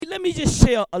me just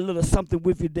share a little something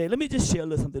with you today. Let me just share a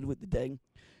little something with you today.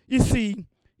 You see,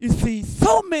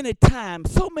 so many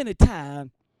times,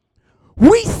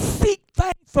 we seek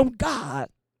things from God,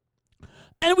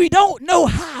 and we don't know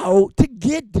how to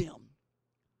get them.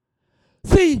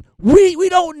 See, we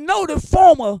don't know the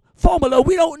formula.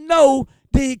 We don't know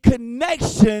the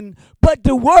connection, but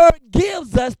the word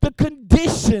gives us the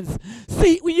conditions.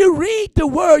 See, when you read the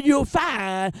word, you'll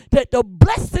find that the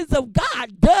blessings of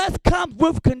God does come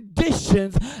with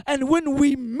conditions, and when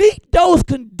we meet those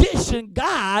conditions,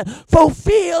 God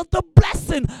fulfills the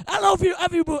blessing. I don't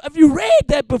know if you read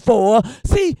that before.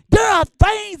 See, there are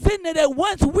things in there that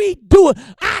once we do it,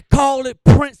 I call it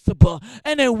principle.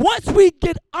 And then once we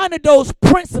get under those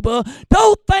principles,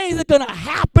 those things are going to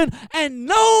happen, and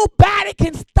nobody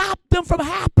can stop them from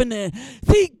happening.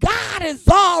 See, God has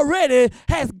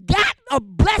got a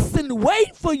blessing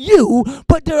waiting for you,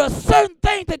 but there are certain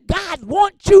things that God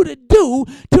wants you to do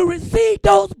to receive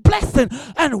those blessings.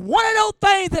 And one of those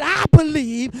things that I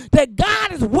believe that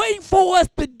God is waiting for us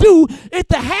to do is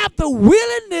to have the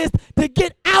willingness to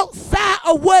get outside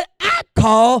of what I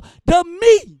call the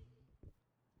me.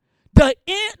 The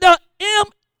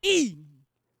M-E.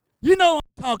 You know what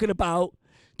I'm talking about.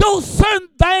 Those certain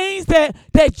things that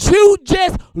you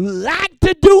just like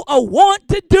to do or want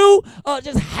to do or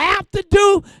just have to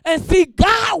do. And see,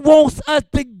 God wants us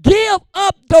to give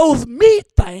up those me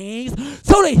things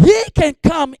so that he can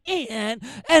come in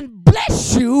and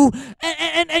bless you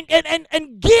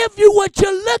and give you what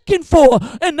you're looking for.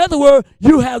 In other words,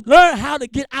 you have learned how to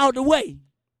get out of the way.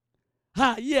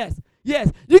 Yes.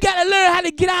 Yes, you got to learn how to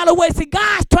get out of the way. See,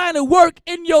 God's trying to work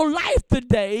in your life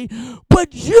today,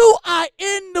 but you are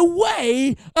in the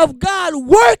way of God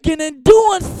working and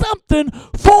doing something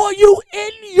for you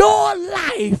in your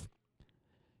life.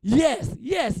 Yes.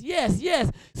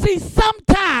 See,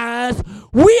 sometimes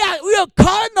we are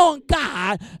calling on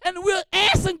God and we're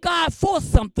asking God for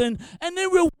something, and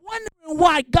then we're wondering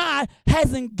why God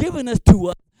hasn't given us to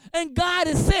us. And God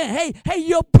is saying, hey,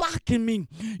 you're blocking me.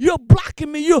 You're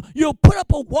blocking me. You put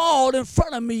up a wall in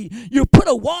front of me. You put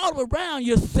a wall around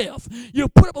yourself. You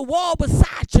put up a wall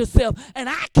beside yourself. And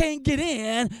I can't get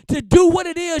in to do what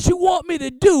it is you want me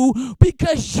to do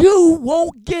because you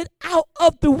won't get out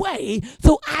of the way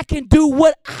so I can do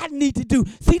what I need to do.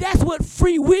 See, that's what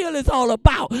free will is all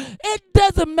about. It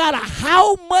doesn't matter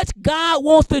how much God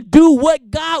wants to do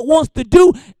what God wants to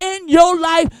do in your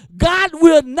life. God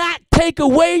will not take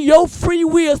away your free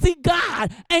will. See,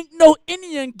 God ain't no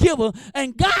Indian giver,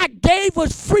 and God gave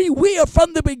us free will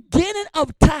from the beginning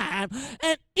of time.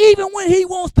 And even when he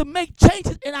wants to make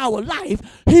changes in our life,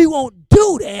 he won't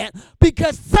do that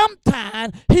because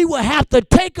sometimes he will have to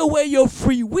take away your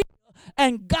free will,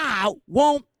 and God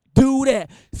won't do that.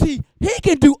 See, he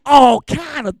can do all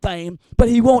kind of things, but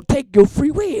he won't take your free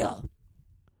will.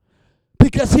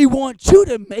 Because he wants you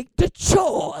to make the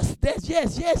choice.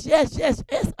 Yes,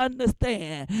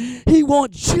 understand. He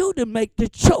wants you to make the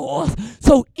choice.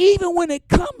 So even when it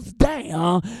comes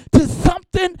down to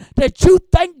something that you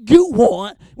think you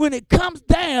want, when it comes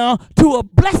down to a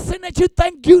blessing that you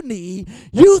think you need,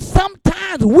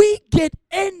 sometimes we get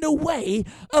in the way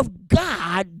of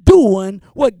God doing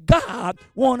what God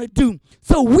want to do.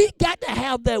 So we got to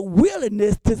have that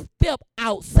willingness to step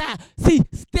outside.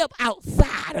 Step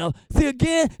outside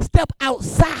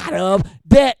of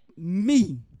that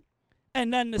me.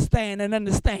 And understand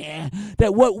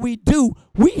that what we do,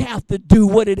 we have to do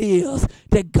what it is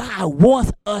that God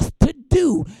wants us to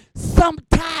do.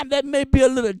 Sometimes that may be a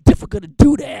little difficult to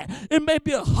do that. It may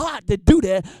be hard to do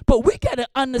that, but we got to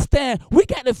understand, we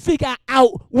got to figure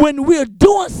out when we're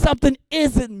doing something,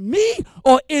 is it me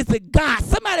or is it God?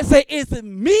 Somebody say, is it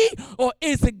me or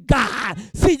is it God?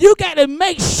 See, you got to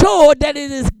make sure that it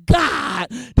is God.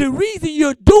 The reason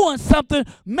you're doing something,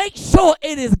 make sure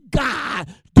it is God.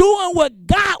 Doing what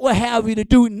God will have you to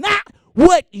do, not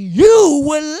what you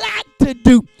would like to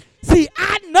do. See,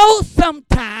 I know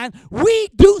sometimes we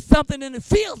do something and it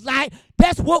feels like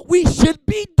that's what we should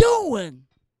be doing.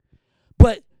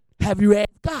 But have you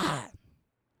asked God?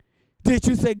 Did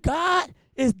you say, God,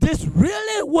 is this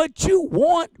really what you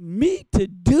want me to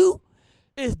do?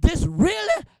 Is this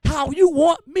really how you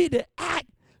want me to act?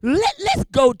 Let's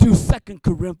go to 2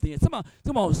 Corinthians.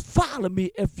 Come on, follow me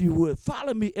if you would.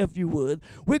 Follow me if you would.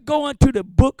 We're going to the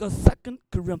book of 2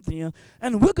 Corinthians,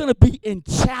 and we're going to be in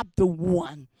chapter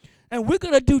 1. And we're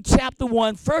going to do chapter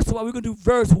 1. First of all, we're going to do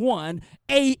verse 1,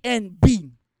 A and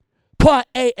B. Part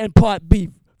A and part B.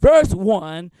 Verse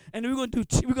 1, and we're going to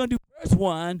do verse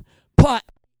 1, part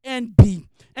A and B.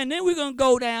 And then we're going to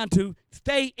go down to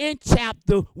stay in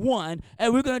chapter 1,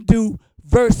 and we're going to do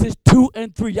verses 2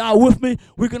 and 3. Y'all with me?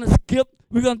 We're going to skip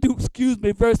We're going to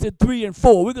do, verses 3 and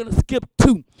 4. We're going to skip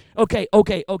 2. Okay.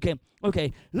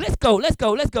 Let's go. Let's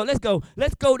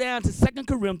go down to 2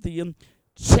 Corinthians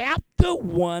chapter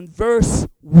 1, verse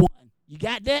 1. You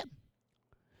got that?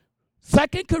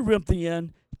 2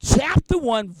 Corinthians chapter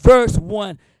 1, verse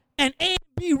 1. And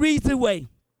A&B reads the way.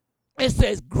 It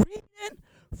says, greeting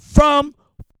from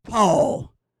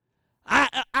Paul.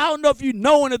 I don't know if you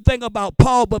know anything about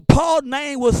Paul, but Paul's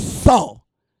name was Saul.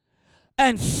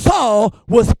 And Saul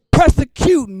was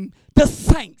persecuting the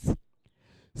saints.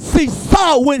 See,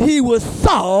 Saul, when he was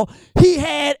Saul, he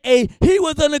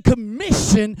was on a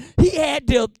commission. He had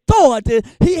the authority.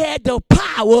 He had the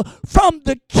power from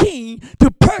the king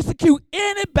to persecute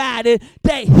anybody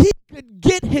that he could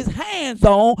get his hands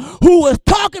on who was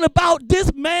talking about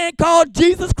this man called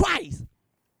Jesus Christ.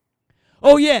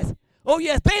 Oh, yes.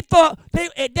 They thought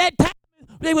at that time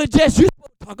they were just used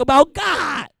to talk about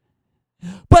God.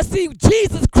 But see,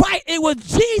 Jesus Christ, it was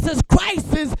Jesus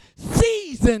Christ's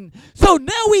season. So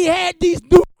now we had these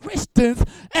new Christians,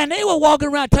 and they were walking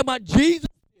around talking about Jesus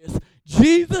this,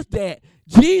 Jesus that,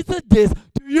 Jesus this.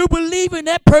 Do you believe in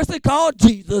that person called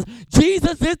Jesus?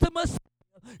 Jesus is the Messiah.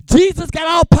 Jesus got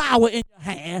all power in your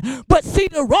hand. But see,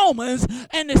 the Romans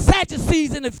and the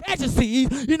Sadducees and the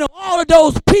Pharisees, all of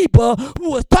those people who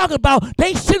was talking about,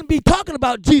 they shouldn't be talking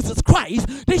about Jesus Christ.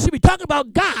 They should be talking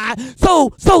about God.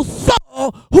 So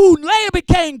Saul, who later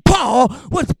became Paul,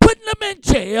 was putting them in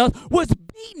jail, was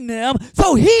beating them.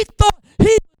 So he thought he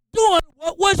was doing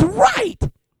what was right.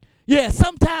 Yeah,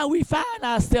 sometimes we find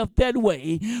ourselves that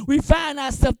way.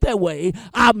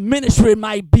 Our ministry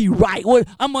might be right. Well,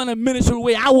 I'm going to minister the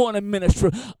way I want to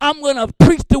minister. I'm going to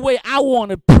preach the way I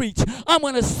want to preach. I'm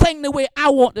going to sing the way I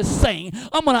want to sing.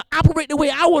 I'm going to operate the way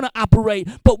I want to operate.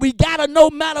 But we got to, no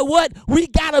matter what, we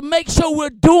got to make sure we're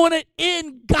doing it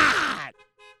in God.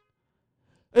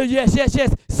 Yes.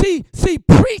 See,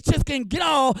 preachers can get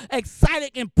all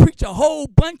excited and preach a whole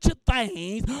bunch of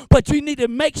things, but you need to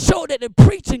make sure that the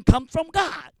preaching comes from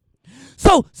God.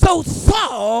 So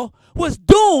Saul was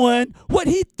doing what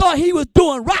he thought he was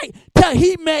doing right till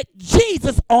he met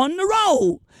Jesus on the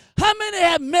road. How many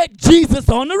have met Jesus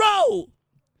on the road?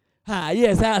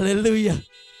 Yes, hallelujah.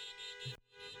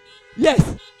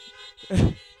 Yes.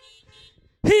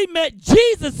 He met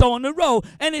Jesus on the road,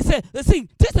 and he said, this is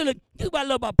what I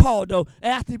love about Paul, though.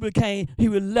 After he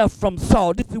was left from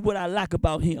Saul, this is what I like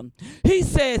about him. He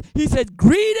says,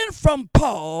 greeting from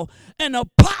Paul, an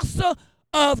apostle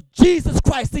of Jesus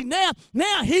Christ. See, now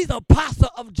he's an apostle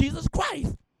of Jesus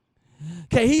Christ.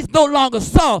 Okay, he's no longer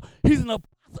Saul. He's an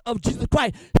apostle of Jesus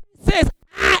Christ. He says,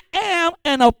 I am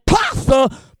an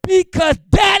apostle because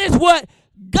that is what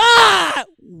God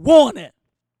wanted.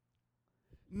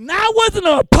 Now, I wasn't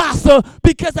an apostle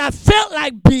because I felt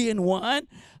like being one.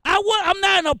 I'm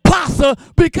not an apostle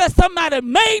because somebody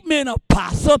made me an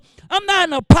apostle. I'm not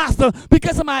an apostle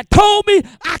because somebody told me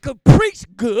I could preach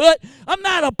good. I'm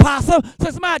not an apostle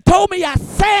because somebody told me I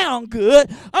sound good.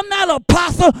 I'm not an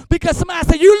apostle because somebody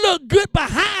said you look good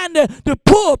behind the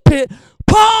pulpit.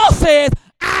 Paul says,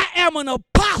 I am an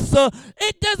apostle.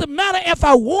 It doesn't matter if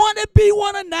I want to be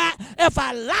one or not, if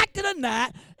I like it or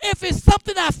not, if it's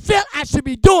something I felt I should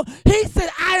be doing. He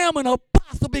said, I am an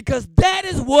apostle because that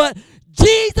is what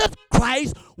Jesus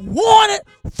Christ wanted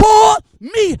for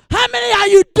me. How many are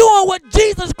you doing what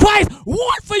Jesus Christ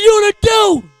wants for you to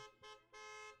do?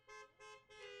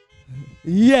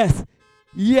 Yes.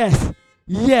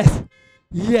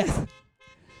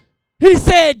 He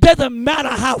said, it doesn't matter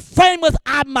how famous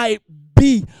I might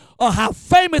be or how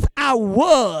famous I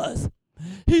was.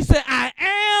 He said, I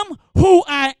am who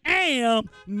I am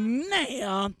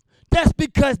now. That's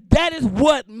because that is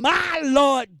what my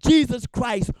Lord Jesus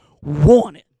Christ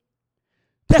wanted.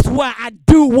 That's why I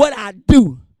do what I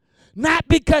do. Not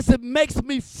because it makes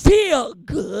me feel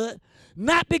good.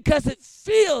 Not because it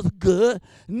feels good.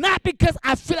 Not because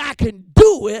I feel I can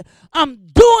do it. I'm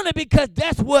doing it because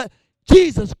that's what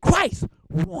Jesus Christ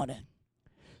wanted.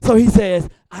 So he says,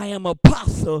 I am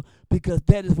apostle because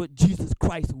that is what Jesus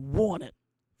Christ wanted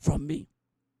from me.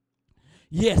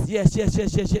 Yes. He said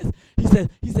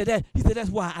that's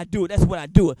why I do it. That's what I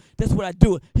do it.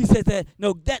 He says that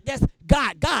that's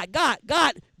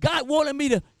God wanted me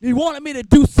to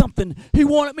do something. He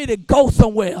wanted me to go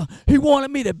somewhere. He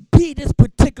wanted me to be this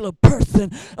particular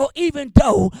person. Or even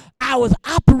though I I was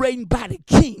operating by the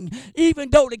king, even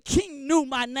though the king knew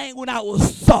my name when I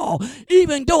was Saul,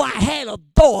 even though I had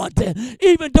authority,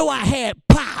 even though I had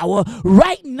power.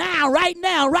 Right now,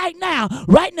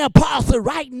 Paul said,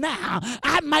 right now,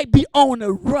 I might be on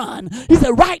the run. He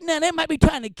said, right now, they might be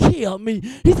trying to kill me.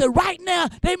 He said, right now,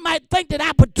 they might think that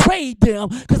I betrayed them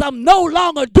because I'm no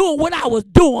longer doing what I was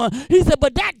doing. He said,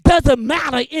 but that doesn't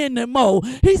matter anymore.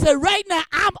 He said, right now,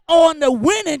 I'm on the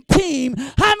winning team.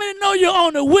 How many know you're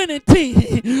on the winning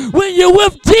team? When you're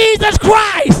with Jesus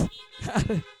Christ.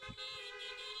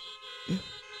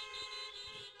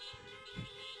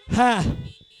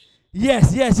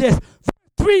 Yes.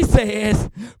 3 says,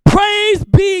 praise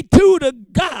be to the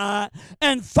God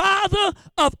and Father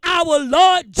of our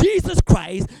Lord Jesus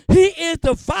Christ. He is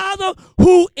the Father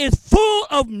who is full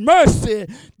of mercy,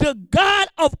 the God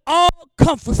of all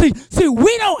comfort. See,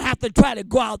 we don't have to try to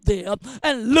go out there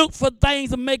and look for things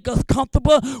to make us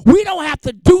comfortable. We don't have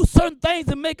to do certain things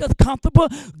to make us comfortable.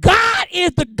 God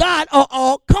is the God of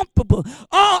all comfortable.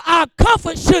 All our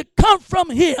comfort should come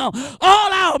from Him.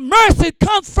 All our mercy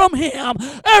comes from Him.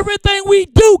 Everything we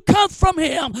do comes from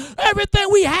Him. Everything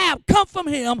we have comes from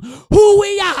Him. Who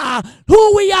we are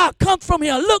comes from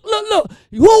Him. Look.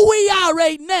 Who we are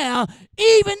right now,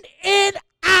 even in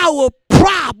our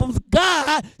problems,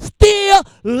 God still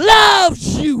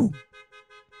loves you.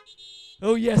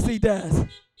 Oh, yes, He does.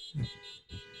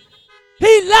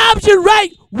 He loves you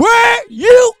right where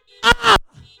you are.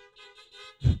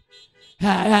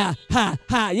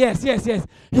 Yes.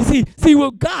 You see,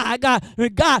 with God,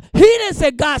 He didn't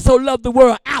say God so loved the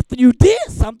world after you did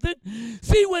something.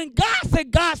 See, when God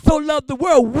said God so loved the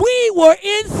world, we were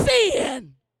in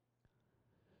sin.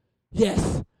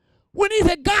 Yes. When He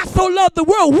said God so loved the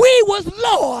world, we was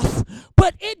lost.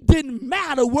 But it didn't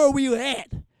matter where we were at.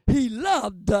 He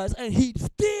loved us, and He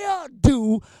still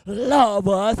do love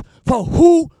us for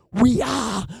who we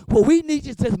are. But we need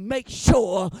to just make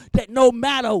sure that no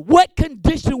matter what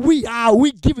condition we are,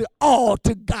 we give it all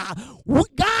to God.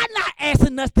 God not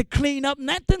asking us to clean up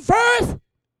nothing first.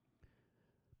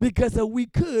 Because if we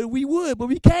could, we would, but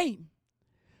we can't.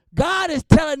 God is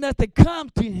telling us to come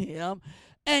to Him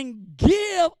and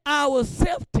give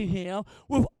ourselves to Him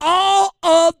with all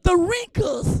of the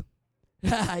wrinkles.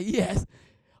 Yes,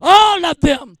 all of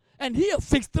them. And He'll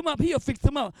fix them up.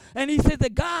 And He says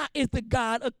that God is the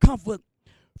God of comfort.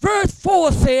 Verse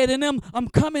 4 said, and I'm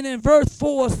coming in verse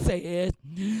 4 says,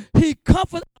 He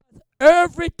comforts us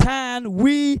every time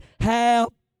we have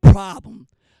problems.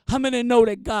 How many know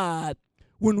that God,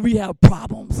 when we have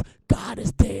problems, God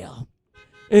is there?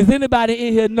 Is anybody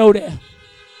in here know that?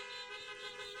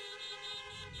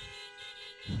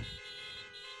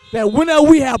 That whenever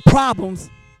we have problems,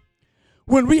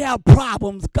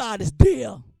 God is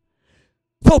there.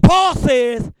 So Paul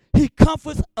says He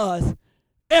comforts us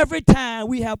every time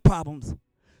we have problems,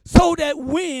 so that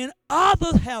when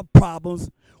others have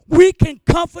problems, we can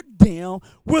comfort them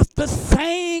with the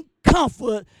same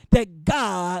comfort that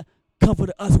God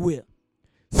comforted us with.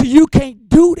 So you can't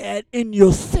do that in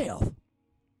yourself.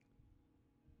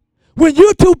 When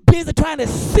you're too busy trying to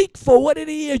seek for what it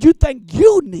is you think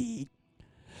you need,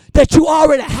 that you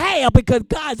already have because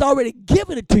God's already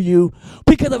given it to you.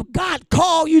 Because if God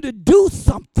called you to do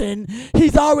something,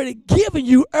 He's already given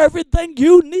you everything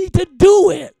you need to do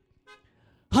it.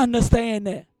 Understand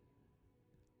that.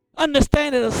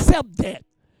 Understand and accept that.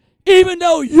 Even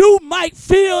though you might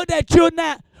feel that you're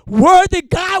not worthy,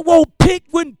 God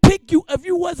wouldn't pick you if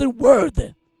you wasn't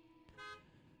worthy.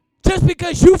 Just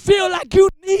because you feel like you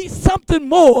need something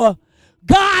more,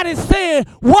 God is saying,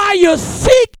 while you're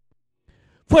seeking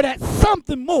for that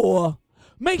something more,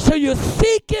 make sure you're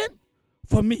seeking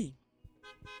for me.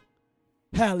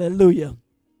 Hallelujah.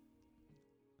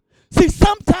 See,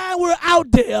 sometimes we're out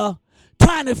there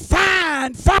trying to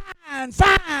find, and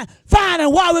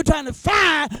while we're trying to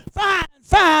find,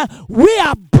 we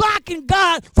are blocking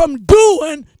God from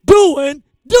doing.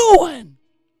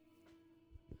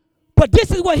 But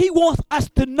this is what He wants us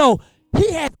to know.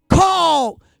 He has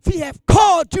called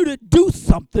you to do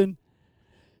something.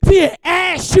 If He had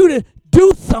asked you to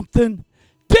do something,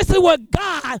 this is what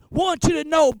God wants you to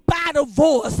know by the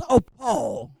voice of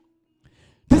Paul.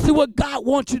 This is what God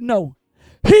wants you to know.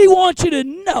 He wants you to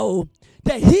know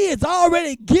that He has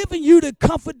already given you the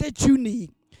comfort that you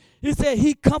need. He said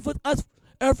He comforts us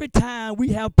every time we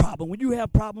have problems. When you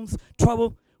have problems,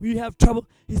 when you have trouble,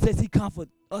 He says He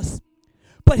comforts us.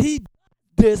 But He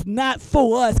does not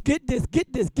for us. Get this. This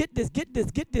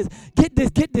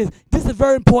is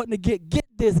very important to get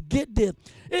this.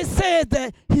 It says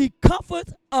that He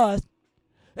comforts us,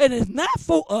 and it's not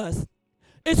for us.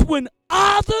 It's when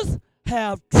others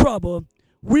have trouble,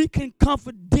 we can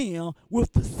comfort them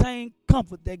with the same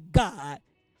comfort that God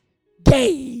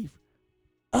gave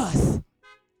us.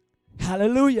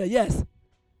 Hallelujah. Yes.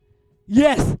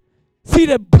 Yes. See,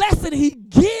 the blessing he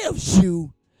gives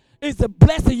you is the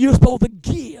blessing you're supposed to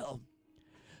give.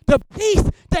 The peace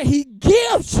that he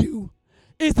gives you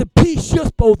is the peace you're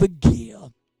supposed to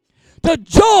give. The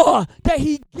joy that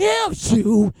he gives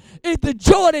you is the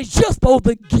joy that you're supposed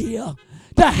to give.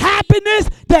 The happiness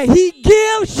that he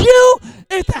gives you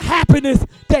is the happiness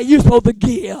that you're supposed to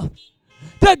give.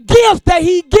 The gift that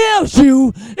he gives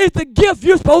you is the gift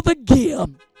you're supposed to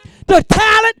give. The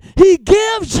talent he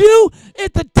gives you is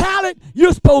the talent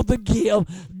you're supposed to give.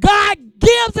 God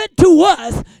gives it to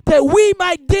us that we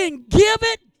might then give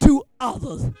it to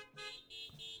others.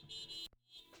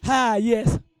 Ah,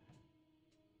 yes.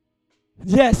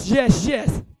 Yes, yes,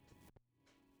 yes.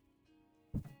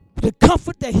 The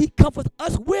comfort that he comforts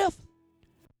us with,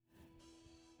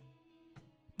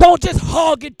 don't just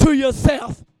hog it to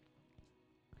yourself.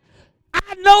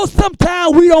 I know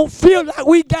sometimes we don't feel like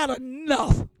we got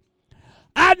enough.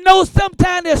 I know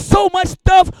sometimes there's so much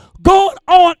stuff going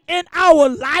on in our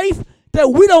life that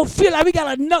we don't feel like we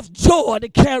got enough joy to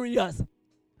carry us.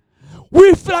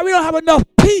 We feel like we don't have enough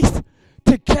peace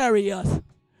to carry us.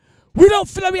 We don't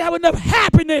feel like we have enough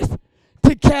happiness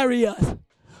to carry us.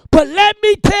 But let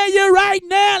me tell you right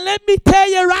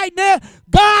now,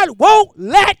 God won't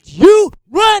let you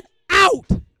run out.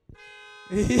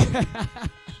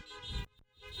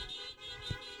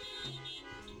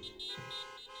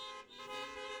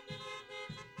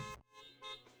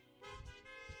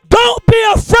 Don't be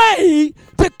afraid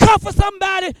to comfort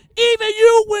somebody, even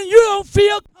you when you don't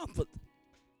feel comfort.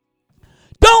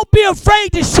 Don't be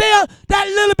afraid to share that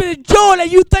little bit of joy that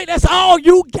you think that's all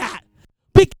you got.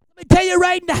 Because let me tell you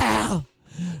right now,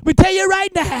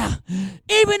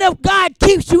 even if God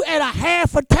keeps you at a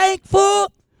half a tank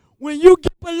full, when you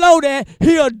get below that,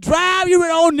 he'll drive you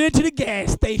right on into the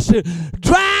gas station.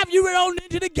 Drive you right on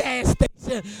into the gas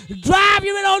station. Drive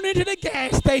you right on into the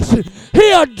gas station.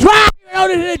 He'll drive you right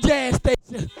on into the gas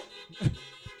station.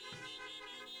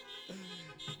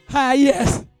 Ah,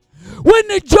 yes. When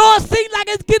the joy seems like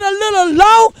it's getting a little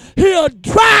low, he'll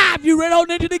drive you right on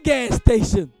into the gas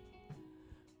station.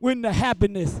 When the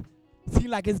happiness seems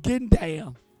like it's getting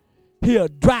down, he'll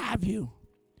drive you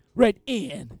right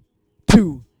in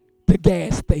to the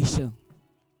gas station.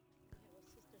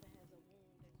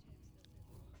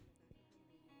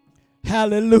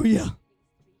 Hallelujah.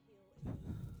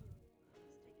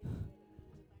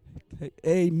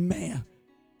 Amen.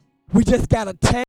 We just got to take